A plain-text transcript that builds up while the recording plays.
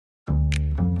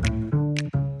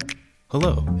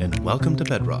Hello, and welcome to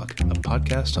Bedrock, a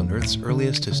podcast on Earth's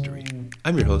earliest history.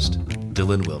 I'm your host,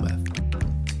 Dylan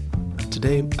Wilmeth.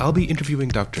 Today, I'll be interviewing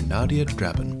Dr. Nadja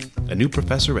Drabon, a new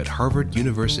professor at Harvard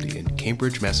University in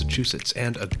Cambridge, Massachusetts,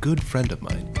 and a good friend of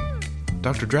mine.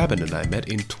 Dr. Drabon and I met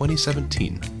in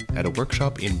 2017 at a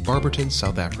workshop in Barberton,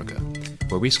 South Africa,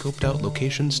 where we scoped out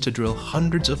locations to drill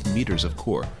hundreds of meters of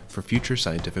core for future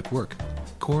scientific work,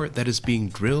 core that is being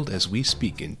drilled as we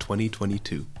speak in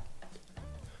 2022.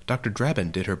 Dr.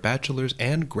 Drabon did her bachelor's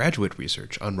and graduate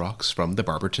research on rocks from the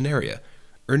Barberton area,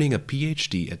 earning a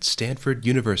PhD at Stanford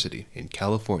University in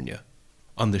California.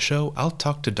 On the show, I'll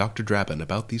talk to Dr. Drabon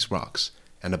about these rocks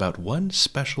and about one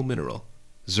special mineral,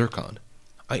 zircon.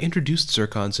 I introduced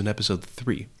zircons in episode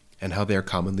 3 and how they are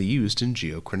commonly used in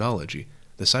geochronology,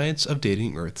 the science of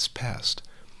dating Earth's past.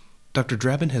 Dr.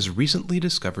 Drabon has recently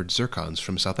discovered zircons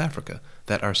from South Africa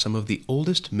that are some of the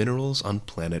oldest minerals on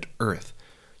planet Earth.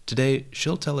 Today,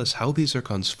 she'll tell us how these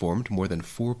zircons formed more than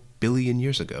 4 billion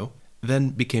years ago,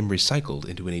 then became recycled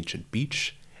into an ancient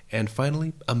beach, and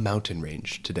finally a mountain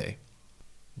range today.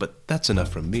 But that's enough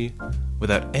from me.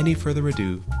 Without any further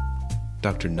ado,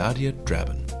 Dr. Nadja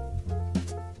Drabon.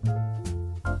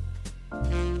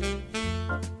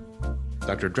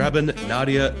 Dr. Drabon,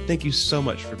 Nadja, thank you so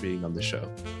much for being on the show.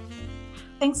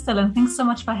 Thanks, Dylan. Thanks so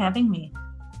much for having me.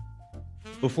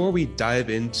 Before we dive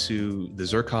into the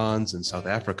zircons in South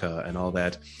Africa and all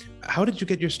that, how did you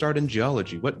get your start in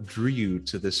geology? What drew you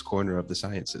to this corner of the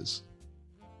sciences?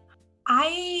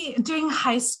 During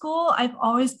high school, I've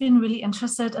always been really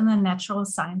interested in the natural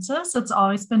sciences. It's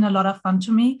always been a lot of fun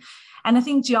to me. And I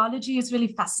think geology is really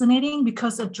fascinating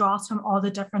because it draws from all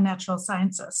the different natural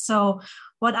sciences. So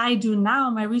what I do now,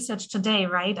 my research today,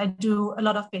 right, I do a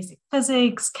lot of basic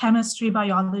physics, chemistry,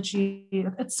 biology.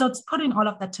 It's putting all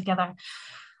of that together.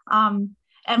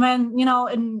 And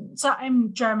then, so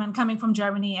I'm German, coming from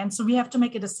Germany. And so we have to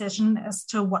make a decision as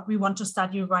to what we want to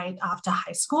study right after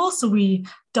high school. So we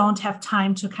don't have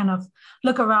time to kind of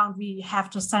look around. We have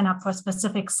to sign up for a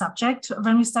specific subject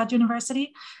when we start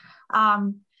university.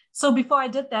 So before I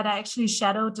did that, I actually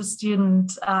shadowed a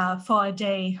student for a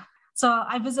day. So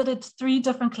I visited 3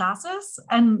 different classes,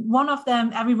 and one of them,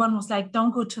 everyone was like,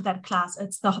 don't go to that class.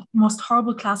 It's the most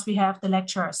horrible class we have. The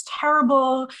lecturer is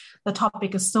terrible. The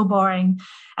topic is so boring.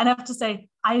 And I have to say,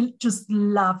 I just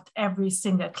loved every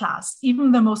single class,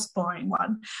 even the most boring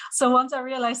one. So once I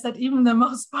realized that even the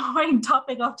most boring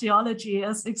topic of geology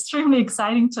is extremely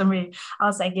exciting to me, I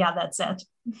was like, yeah, that's it.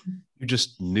 You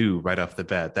just knew right off the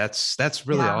bat. That's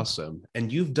really awesome.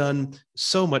 And you've done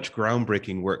so much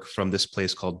groundbreaking work from this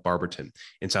place called Barberton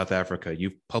in South Africa.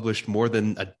 You've published more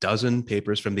than a dozen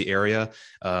papers from the area,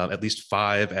 at least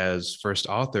 5 as first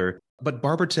author. But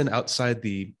Barberton outside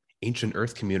the ancient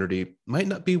Earth community might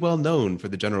not be well known for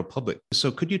the general public.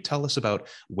 So could you tell us about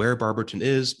where Barberton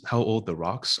is, how old the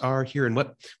rocks are here, and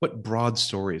what broad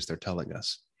stories they're telling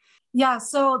us? Yeah,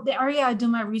 so the area I do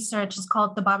my research is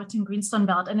called the Barberton Greenstone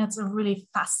Belt, and it's a really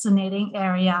fascinating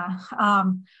area.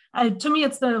 To me,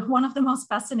 it's one of the most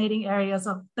fascinating areas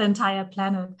of the entire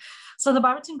planet. So the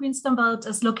Barberton Greenstone Belt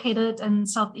is located in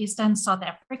southeastern South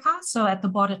Africa, so at the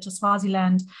border to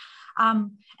Swaziland.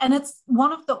 And it's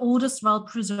one of the oldest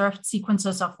well-preserved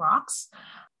sequences of rocks.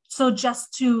 So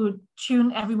just to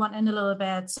tune everyone in a little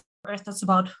bit, Earth is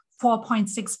about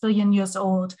 4.6 billion years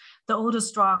old. The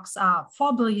oldest rocks are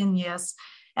 4 billion years.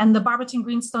 And the Barberton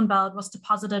Greenstone Belt was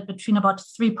deposited between about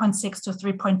 3.6 to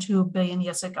 3.2 billion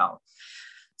years ago.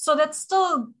 So that's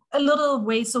still a little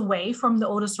ways away from the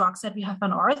oldest rocks that we have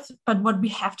on Earth. But what we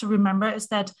have to remember is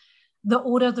that the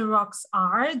older the rocks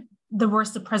are, the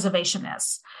worse the preservation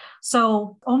is.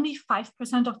 So only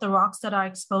 5% of the rocks that are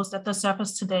exposed at the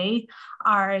surface today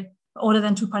are older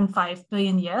than 2.5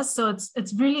 billion years. So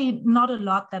it's really not a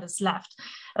lot that is left.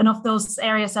 And of those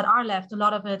areas that are left, a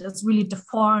lot of it is really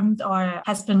deformed or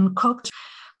has been cooked.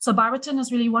 So Barberton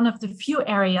is really one of the few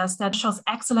areas that shows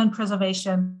excellent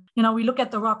preservation. We look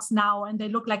at the rocks now and they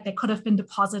look like they could have been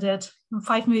deposited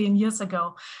 5 million years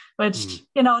ago, which,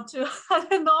 to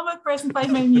a normal person,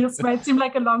 5 million years might seem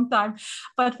like a long time.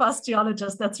 But for us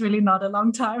geologists, that's really not a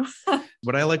long time.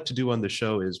 What I like to do on the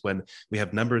show is when we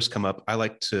have numbers come up, I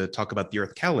like to talk about the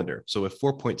Earth calendar. So if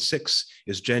 4.6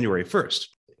 is January 1st,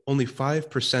 only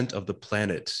 5% of the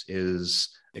planet is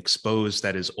exposed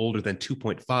that is older than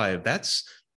 2.5. That's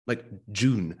like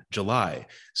June, July.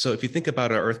 So if you think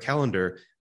about our Earth calendar,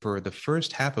 for the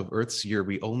first half of Earth's year,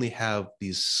 we only have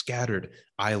these scattered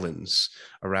islands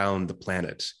around the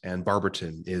planet. And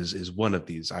Barberton is one of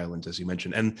these islands, as you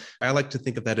mentioned. And I like to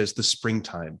think of that as the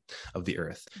springtime of the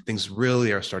Earth. Things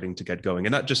really are starting to get going.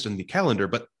 And not just in the calendar,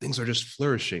 but things are just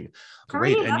flourishing.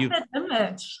 Great. I really love that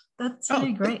image. That's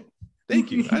really great.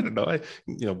 Thank you. I don't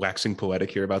know. Waxing poetic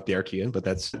here about the Archean, but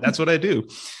that's what I do.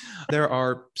 There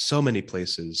are so many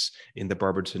places in the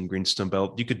Barberton Greenstone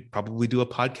Belt. You could probably do a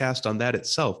podcast on that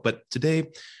itself. But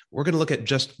today we're going to look at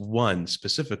just one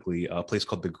specifically, a place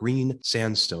called the Green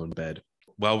Sandstone Bed.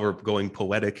 While we're going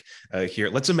poetic here,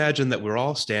 let's imagine that we're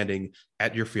all standing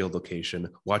at your field location,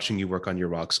 watching you work on your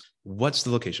rocks. What's the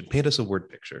location? Paint us a word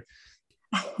picture.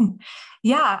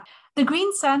 Yeah, the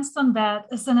Green Sandstone Bed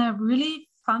is in a really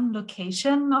fun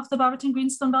location of the Barberton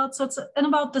Greenstone Belt. So it's in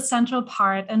about the central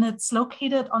part, and it's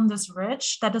located on this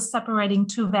ridge that is separating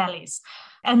two valleys.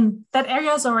 And that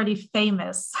area is already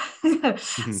famous.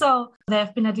 Mm-hmm. So there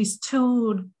have been at least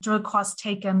 2 drill cores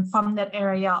taken from that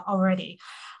area already.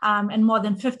 And more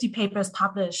than 50 papers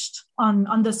published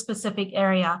on this specific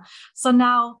area. So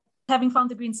now, having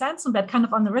found the Green Sandstone Bed kind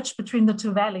of on the ridge between the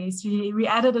two valleys, we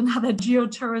added another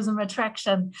geotourism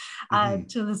attraction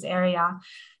to this area.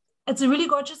 It's a really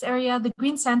gorgeous area. The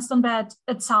Green Sandstone Bed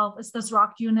itself is this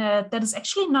rock unit that is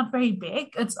actually not very big.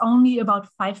 It's only about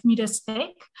 5 meters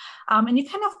thick. And you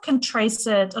kind of can trace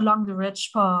it along the ridge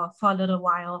for a little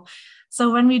while.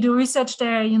 So when we do research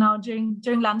there, during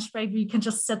lunch break, we can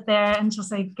just sit there and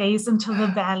just gaze into the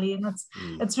valley. And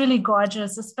it's really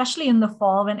gorgeous, especially in the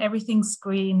fall when everything's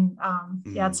green.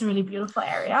 Yeah, it's a really beautiful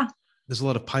area. There's a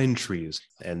lot of pine trees,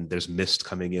 and there's mist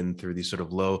coming in through these sort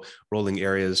of low rolling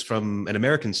areas. From an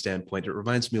American standpoint, it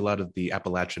reminds me a lot of the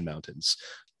Appalachian Mountains,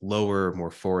 lower,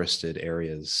 more forested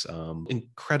areas.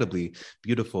 Incredibly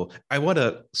beautiful. I want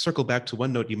to circle back to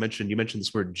one note you mentioned. You mentioned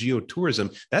this word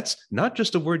geotourism. That's not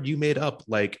just a word you made up.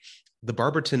 Like, the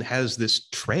Barberton has this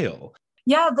trail.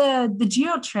 Yeah, the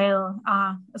Geo Trail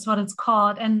is what it's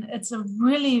called. And it's a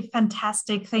really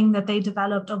fantastic thing that they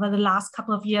developed over the last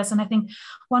couple of years. And I think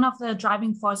one of the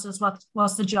driving forces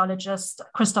was the geologist,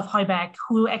 Christoph Heuberg,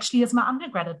 who actually is my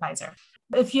undergrad advisor.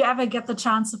 If you ever get the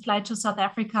chance to fly to South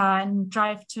Africa and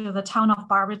drive to the town of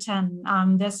Barberton,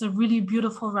 there's a really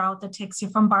beautiful route that takes you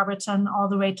from Barberton all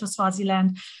the way to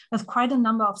Swaziland with quite a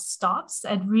number of stops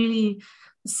at really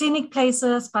scenic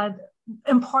places, but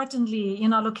importantly,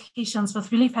 locations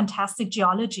with really fantastic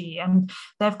geology. And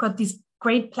they've got these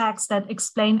great plaques that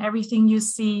explain everything you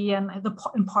see and the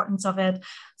importance of it.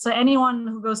 So anyone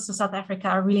who goes to South Africa,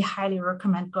 I really highly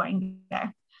recommend going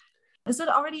there. Is it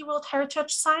already World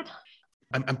Heritage Site?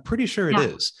 I'm pretty sure it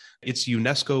is. It's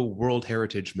UNESCO World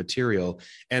Heritage material,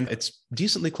 and it's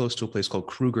decently close to a place called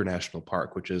Kruger National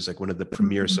Park, which is one of the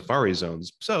premier safari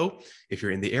zones. So if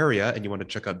you're in the area and you want to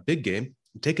check out big game,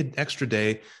 take an extra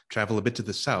day, travel a bit to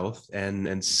the south,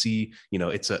 and see,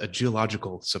 it's a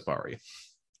geological safari.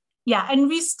 Yeah, and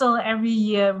we still, every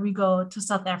year, we go to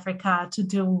South Africa to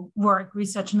do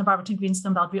research in the Barberton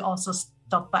Greenstone Belt. We also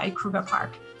stop by Kruger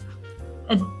Park.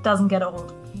 It doesn't get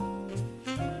old.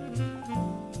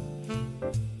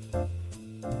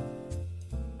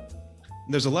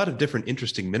 There's a lot of different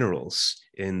interesting minerals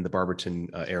in the Barberton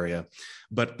area,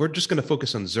 but we're just going to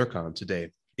focus on zircon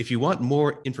today. If you want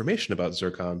more information about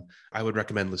zircon, I would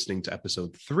recommend listening to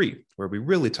episode 3, where we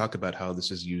really talk about how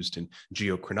this is used in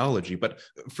geochronology. But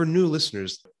for new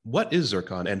listeners, what is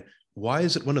zircon, and why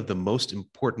is it one of the most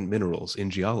important minerals in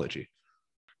geology?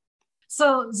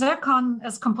 So zircon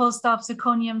is composed of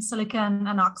zirconium, silicon,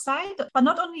 and oxide. But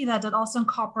not only that, it also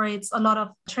incorporates a lot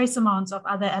of trace amounts of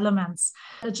other elements.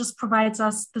 It just provides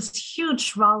us this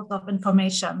huge wealth of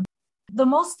information. The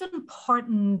most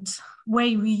important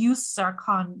way we use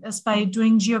zircon is by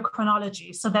doing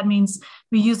geochronology. So that means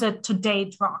we use it to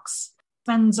date rocks.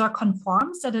 When zircon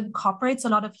forms, it incorporates a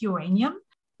lot of uranium.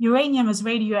 Uranium is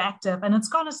radioactive and it's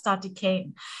going to start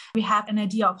decaying. We have an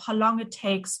idea of how long it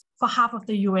takes for half of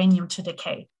the uranium to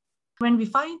decay. When we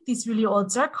find these really old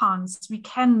zircons, we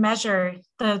can measure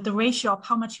the ratio of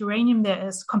how much uranium there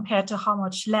is compared to how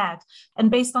much lead.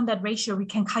 And based on that ratio, we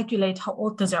can calculate how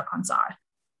old the zircons are.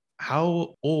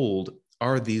 How old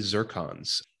are these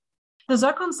zircons? The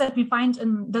zircons that we find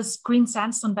in this green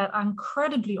sandstone belt are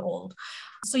incredibly old.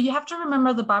 So you have to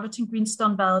remember the Barberton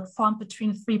Greenstone Belt formed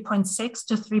between 3.6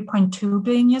 to 3.2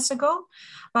 billion years ago.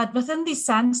 But within these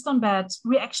sandstone beds,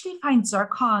 we actually find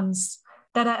zircons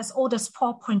that are as old as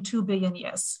 4.2 billion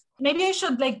years. Maybe I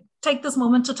should take this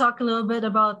moment to talk a little bit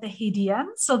about the Hadean.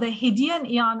 So the Hadean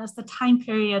eon is the time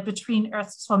period between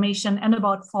Earth's formation and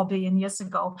about 4 billion years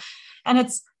ago. And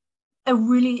it's a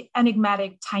really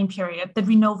enigmatic time period that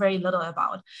we know very little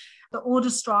about. The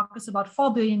oldest rock is about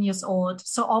 4 billion years old.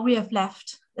 So all we have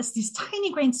left is these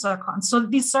tiny grain zircons. So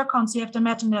these zircons, you have to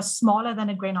imagine they're smaller than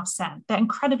a grain of sand. They're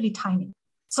incredibly tiny.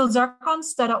 So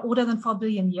zircons that are older than 4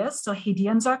 billion years, so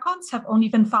Hadean zircons, have only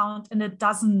been found in a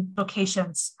dozen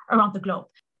locations around the globe.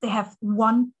 they have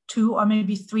one, two, or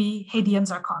maybe three Hadean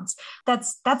zircons.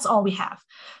 That's all we have.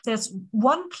 There's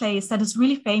one place that is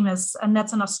really famous, and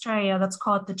that's in Australia, that's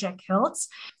called the Jack Hills.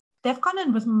 They've gone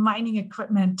in with mining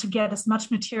equipment to get as much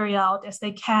material out as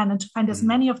they can and to find as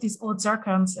many of these old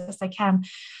zircons as they can.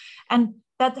 And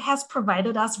that has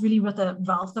provided us really with a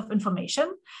wealth of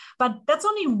information, but that's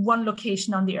only one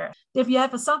location on the Earth. If you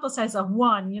have a sample size of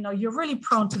one, you're really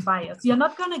prone to bias. You're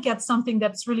not going to get something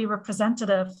that's really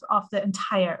representative of the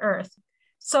entire Earth.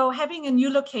 So having a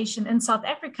new location in South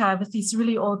Africa with these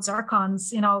really old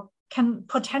zircons, can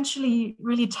potentially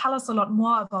really tell us a lot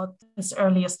more about this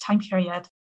earliest time period.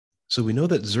 So we know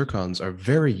that zircons are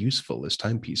very useful as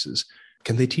timepieces.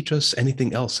 Can they teach us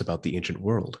anything else about the ancient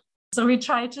world? So we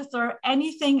try to throw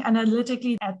anything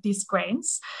analytically at these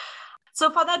grains.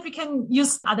 So for that, we can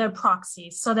use other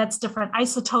proxies. So that's different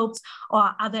isotopes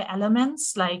or other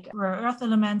elements like rare earth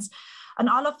elements. And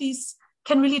all of these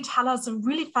can really tell us a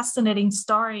really fascinating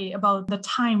story about the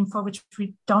time for which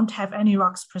we don't have any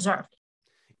rocks preserved.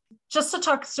 Just to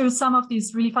talk through some of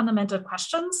these really fundamental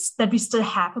questions that we still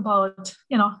have about,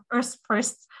 Earth's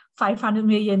first 500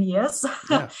 million years.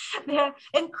 Yeah. They're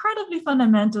incredibly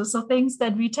fundamental. So things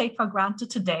that we take for granted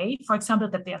today, for example,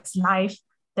 that there's life,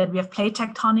 that we have plate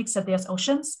tectonics, that there's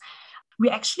oceans, we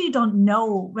actually don't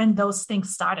know when those things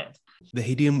started. The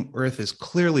Hadean Earth is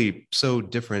clearly so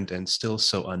different and still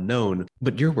so unknown,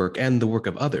 but your work and the work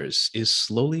of others is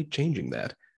slowly changing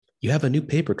that. You have a new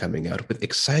paper coming out with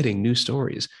exciting new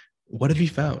stories. What have you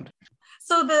found?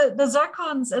 So the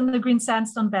zircons in the green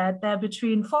sandstone bed, they're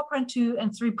between 4.2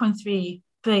 and 3.3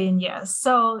 billion years.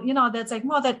 So, that's like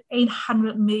more than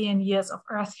 800 million years of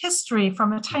Earth history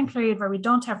from a time period where we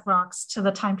don't have rocks to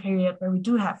the time period where we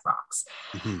do have rocks.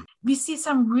 Mm-hmm. We see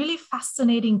some really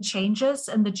fascinating changes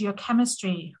in the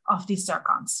geochemistry of these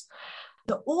zircons.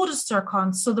 The oldest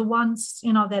zircons, so the ones,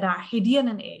 that are Hadean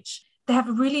in age, they have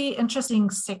a really interesting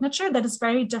signature that is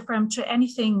very different to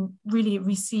anything really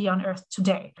we see on Earth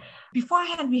today.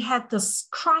 Beforehand, we had this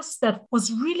crust that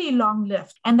was really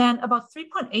long-lived. And then about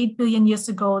 3.8 billion years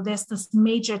ago, there's this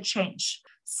major change.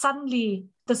 Suddenly,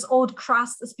 this old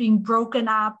crust is being broken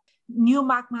up, new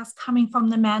magmas coming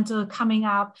from the mantle coming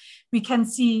up. We can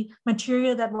see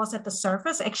material that was at the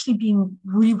surface actually being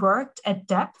reworked at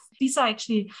depth. These are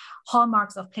actually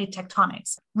hallmarks of plate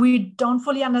tectonics. We don't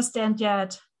fully understand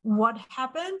yet what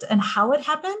happened and how it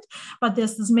happened, but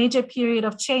there's this major period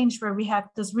of change where we have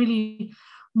this really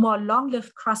more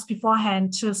long-lived crust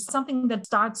beforehand to something that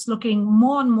starts looking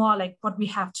more and more like what we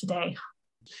have today.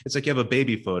 It's like you have a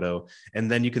baby photo, and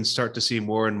then you can start to see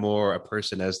more and more a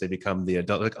person as they become the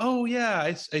adult. Like, oh yeah,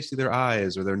 I see their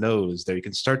eyes or their nose there. You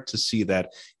can start to see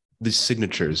that these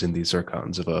signatures in these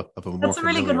zircons of a more That's a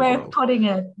really good way of putting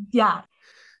it. Yeah.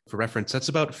 For reference, that's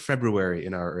about February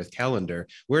in our Earth calendar.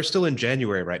 We're still in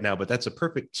January right now, but that's a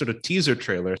perfect sort of teaser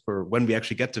trailer for when we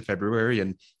actually get to February.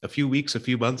 In a few weeks, a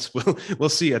few months, we'll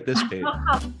see at this page.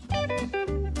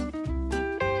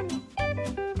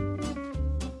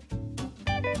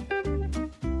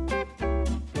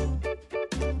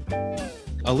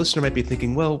 A listener might be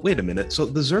thinking, well, wait a minute. So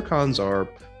the zircons are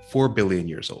 4 billion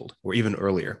years old, or even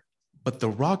earlier. But the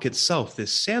rock itself,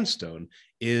 this sandstone,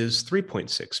 is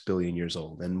 3.6 billion years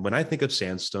old. And when I think of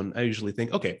sandstone, I usually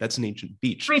think, okay, that's an ancient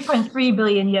beach. 3.3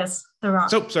 billion, yes, the rock.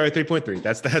 So, sorry, 3.3.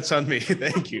 That's on me.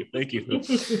 Thank you.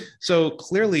 So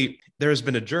clearly, there has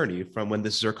been a journey from when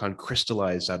this zircon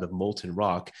crystallized out of molten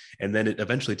rock, and then it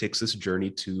eventually takes this journey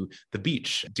to the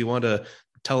beach. Do you want to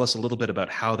tell us a little bit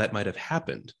about how that might have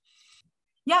happened?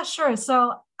 Yeah, sure.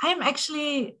 So I'm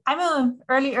an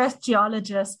early Earth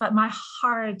geologist, but my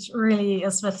heart really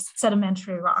is with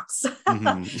sedimentary rocks.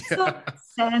 Mm-hmm. So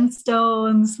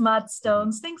sandstones,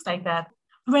 mudstones, things like that.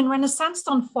 When a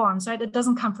sandstone forms, right, it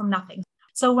doesn't come from nothing.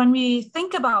 So when we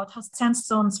think about how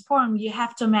sandstones form, you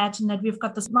have to imagine that we've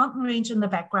got this mountain range in the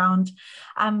background.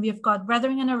 We've got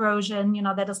weathering and erosion,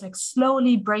 that is like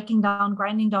slowly breaking down,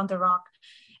 grinding down the rock.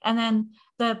 And then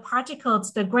the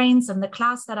particles, the grains and the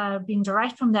clouds that are being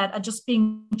derived from that are just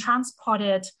being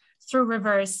transported through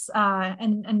rivers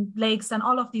and lakes and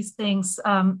all of these things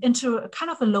into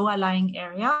kind of a lower lying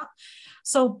area.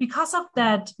 So because of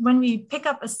that, when we pick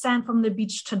up a sand from the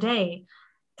beach today,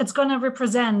 it's going to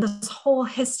represent this whole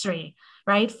history,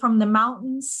 right? From the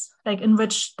mountains, like in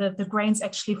which the grains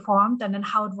actually formed, and then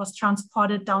how it was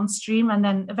transported downstream and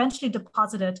then eventually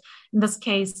deposited, in this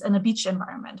case, in a beach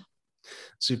environment.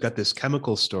 So you've got this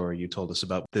chemical story you told us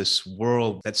about this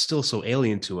world that's still so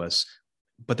alien to us,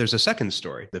 but there's a second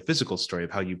story, the physical story of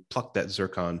how you pluck that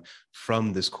zircon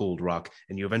from this cooled rock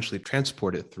and you eventually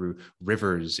transport it through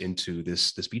rivers into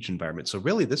this beach environment. So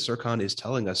really, this zircon is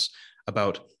telling us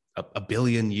about a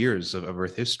billion years of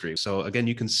Earth history. So again,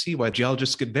 you can see why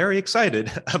geologists get very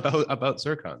excited about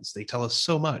zircons. They tell us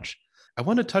so much. I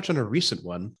want to touch on a recent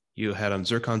one you had on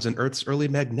zircons in Earth's early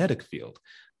magnetic field.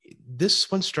 This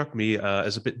one struck me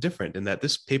as a bit different in that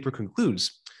this paper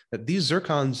concludes that these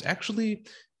zircons actually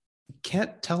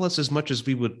can't tell us as much as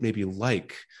we would maybe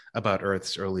like about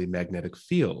Earth's early magnetic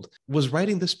field. Was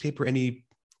writing this paper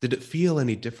did it feel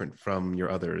any different from your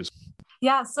others?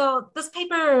 Yeah, so this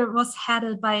paper was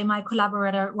headed by my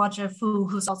collaborator, Roger Fu,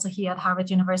 who's also here at Harvard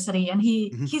University, and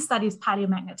he studies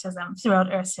paleomagnetism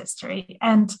throughout Earth's history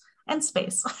and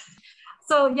space.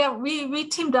 So yeah, we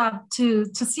teamed up to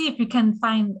see if we can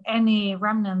find any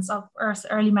remnants of Earth's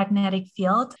early magnetic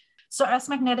field. So Earth's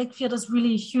magnetic field is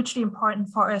really hugely important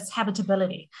for Earth's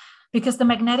habitability because the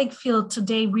magnetic field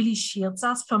today really shields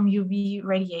us from UV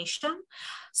radiation.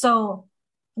 So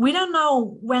we don't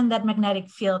know when that magnetic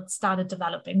field started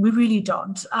developing. We really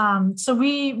don't. So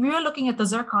we were looking at the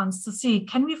zircons to see,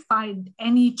 can we find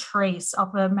any trace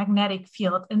of a magnetic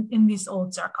field in these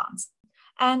old zircons?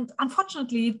 And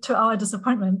unfortunately, to our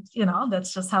disappointment,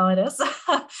 that's just how it is.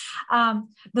 The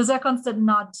zircons did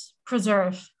not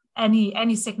preserve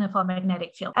any signal for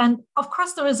magnetic field. And of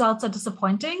course, the results are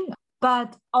disappointing,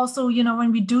 but also,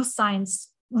 when we do science,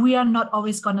 we are not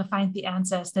always going to find the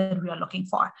answers that we are looking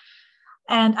for.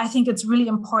 And I think it's really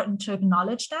important to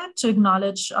acknowledge that,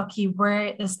 okay, where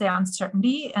is there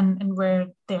uncertainty and where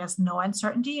there's no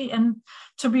uncertainty, and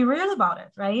to be real about it,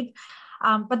 right?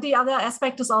 But the other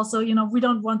aspect is also, we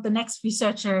don't want the next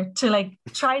researcher to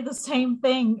try the same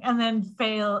thing and then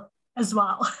fail as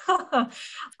well.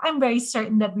 I'm very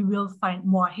certain that we will find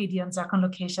more Hadean zircon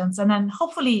locations, and then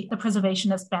hopefully the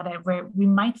preservation is better where we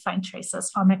might find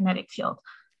traces for magnetic field.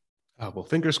 Oh, well,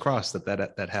 fingers crossed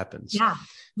that happens. Yeah.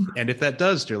 And if that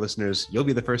does, dear listeners, you'll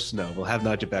be the first to know. We'll have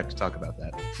Nadja back to talk about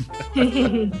that.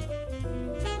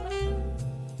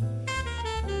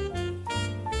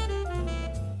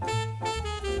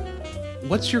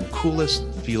 What's your coolest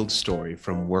field story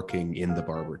from working in the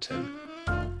Barberton?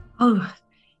 Oh,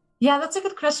 yeah, that's a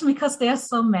good question because there are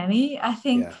so many. I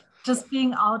think just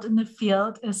being out in the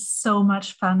field is so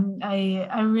much fun.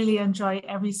 I really enjoy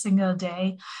every single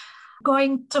day.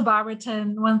 Going to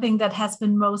Barberton, one thing that has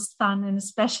been most fun, and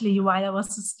especially while I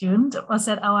was a student, was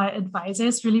that our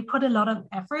advisors really put a lot of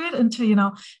effort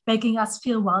into, making us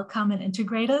feel welcome and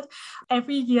integrated.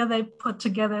 Every year they put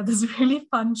together this really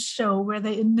fun show where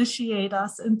they initiate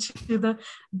us into the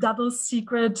double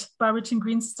secret Barberton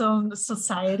Greenstone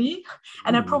Society.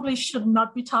 And I probably should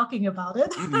not be talking about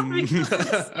it.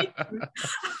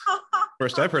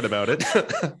 First I've heard about it.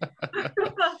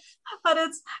 But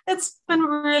it's been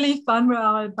really fun where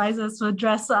our advisors will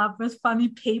dress up with funny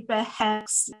paper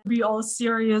hats, be all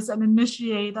serious and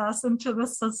initiate us into the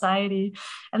society.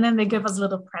 And then they give us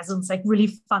little presents, like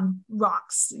really fun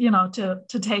rocks,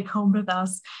 to take home with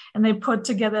us. And they put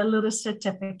together a little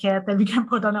certificate that we can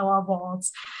put on our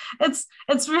walls. It's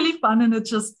really fun. And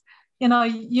it's just,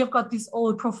 you've got these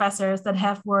old professors that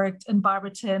have worked in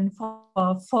Barberton for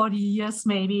 40 years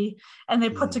maybe, and they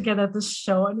put together this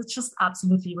show, and it's just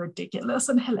absolutely ridiculous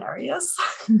and hilarious.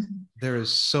 There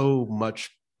is so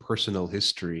much personal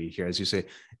history here. As you say,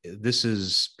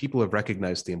 people have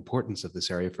recognized the importance of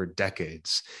this area for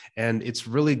decades. And it's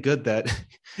really good that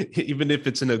even if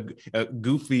it's in a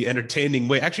goofy, entertaining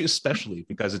way, actually, especially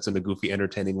because it's in a goofy,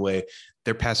 entertaining way,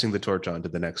 they're passing the torch on to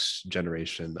the next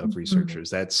generation of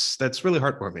researchers. That's really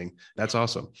heartwarming. That's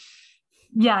awesome.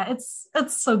 Yeah, it's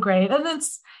so great. And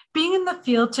it's being in the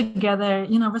field together,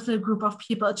 with a group of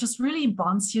people, it just really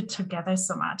bonds you together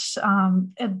so much.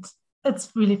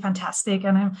 It's really fantastic.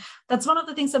 And that's one of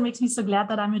the things that makes me so glad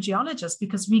that I'm a geologist,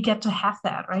 because we get to have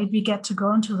that, right? We get to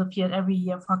go into the field every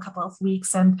year for a couple of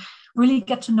weeks and really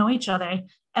get to know each other,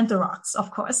 and the rocks, of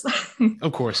course.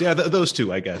 Of course. Yeah, those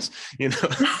two, I guess.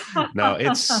 No,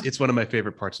 it's one of my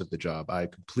favorite parts of the job. I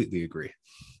completely agree.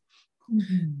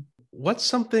 What's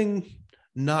something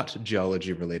not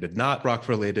geology related, not rock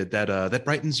related, that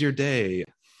brightens your day?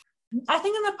 I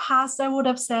think in the past I would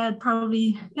have said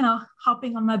probably,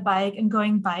 hopping on my bike and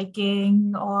going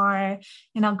biking, or,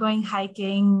 going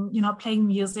hiking, playing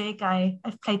music.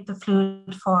 I've played the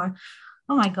flute for,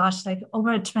 oh my gosh, like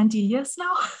over 20 years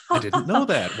now. I didn't know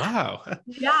that. Wow.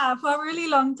 Yeah, for a really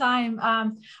long time.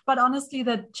 But honestly,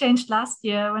 that changed last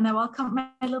year when I welcomed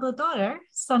my little daughter.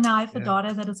 So now I have a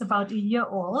daughter that is about a year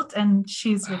old, and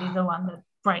she's really the one that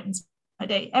brightens my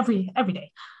day every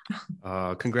day.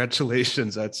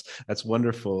 Congratulations. That's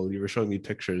wonderful. You were showing me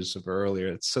pictures of her earlier.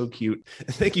 It's so cute.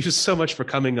 Thank you so much for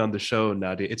coming on the show,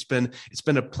 Nadja. It's been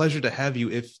a pleasure to have you.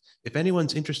 If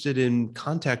anyone's interested in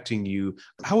contacting you,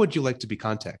 how would you like to be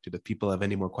contacted if people have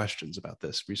any more questions about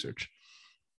this research?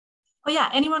 Oh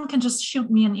yeah, anyone can just shoot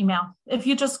me an email. If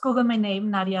you just Google my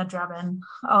name, Nadja Drabon,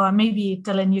 or maybe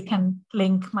Dylan, you can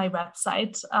link my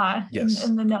website Yes.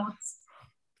 in the notes.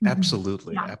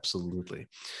 Absolutely. Yeah. Absolutely.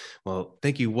 Well,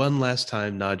 thank you one last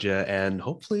time, Nadja, and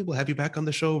hopefully we'll have you back on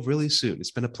the show really soon.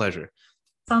 It's been a pleasure.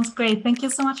 Sounds great. Thank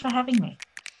you so much for having me.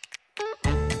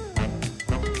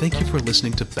 Thank you for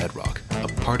listening to Bedrock, a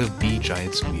part of Bee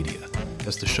Giants Media.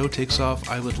 As the show takes off,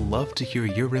 I would love to hear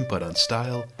your input on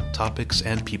style, topics,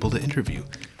 and people to interview.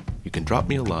 You can drop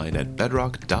me a line at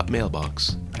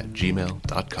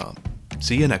bedrock.mailbox@gmail.com.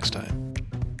 See you next time.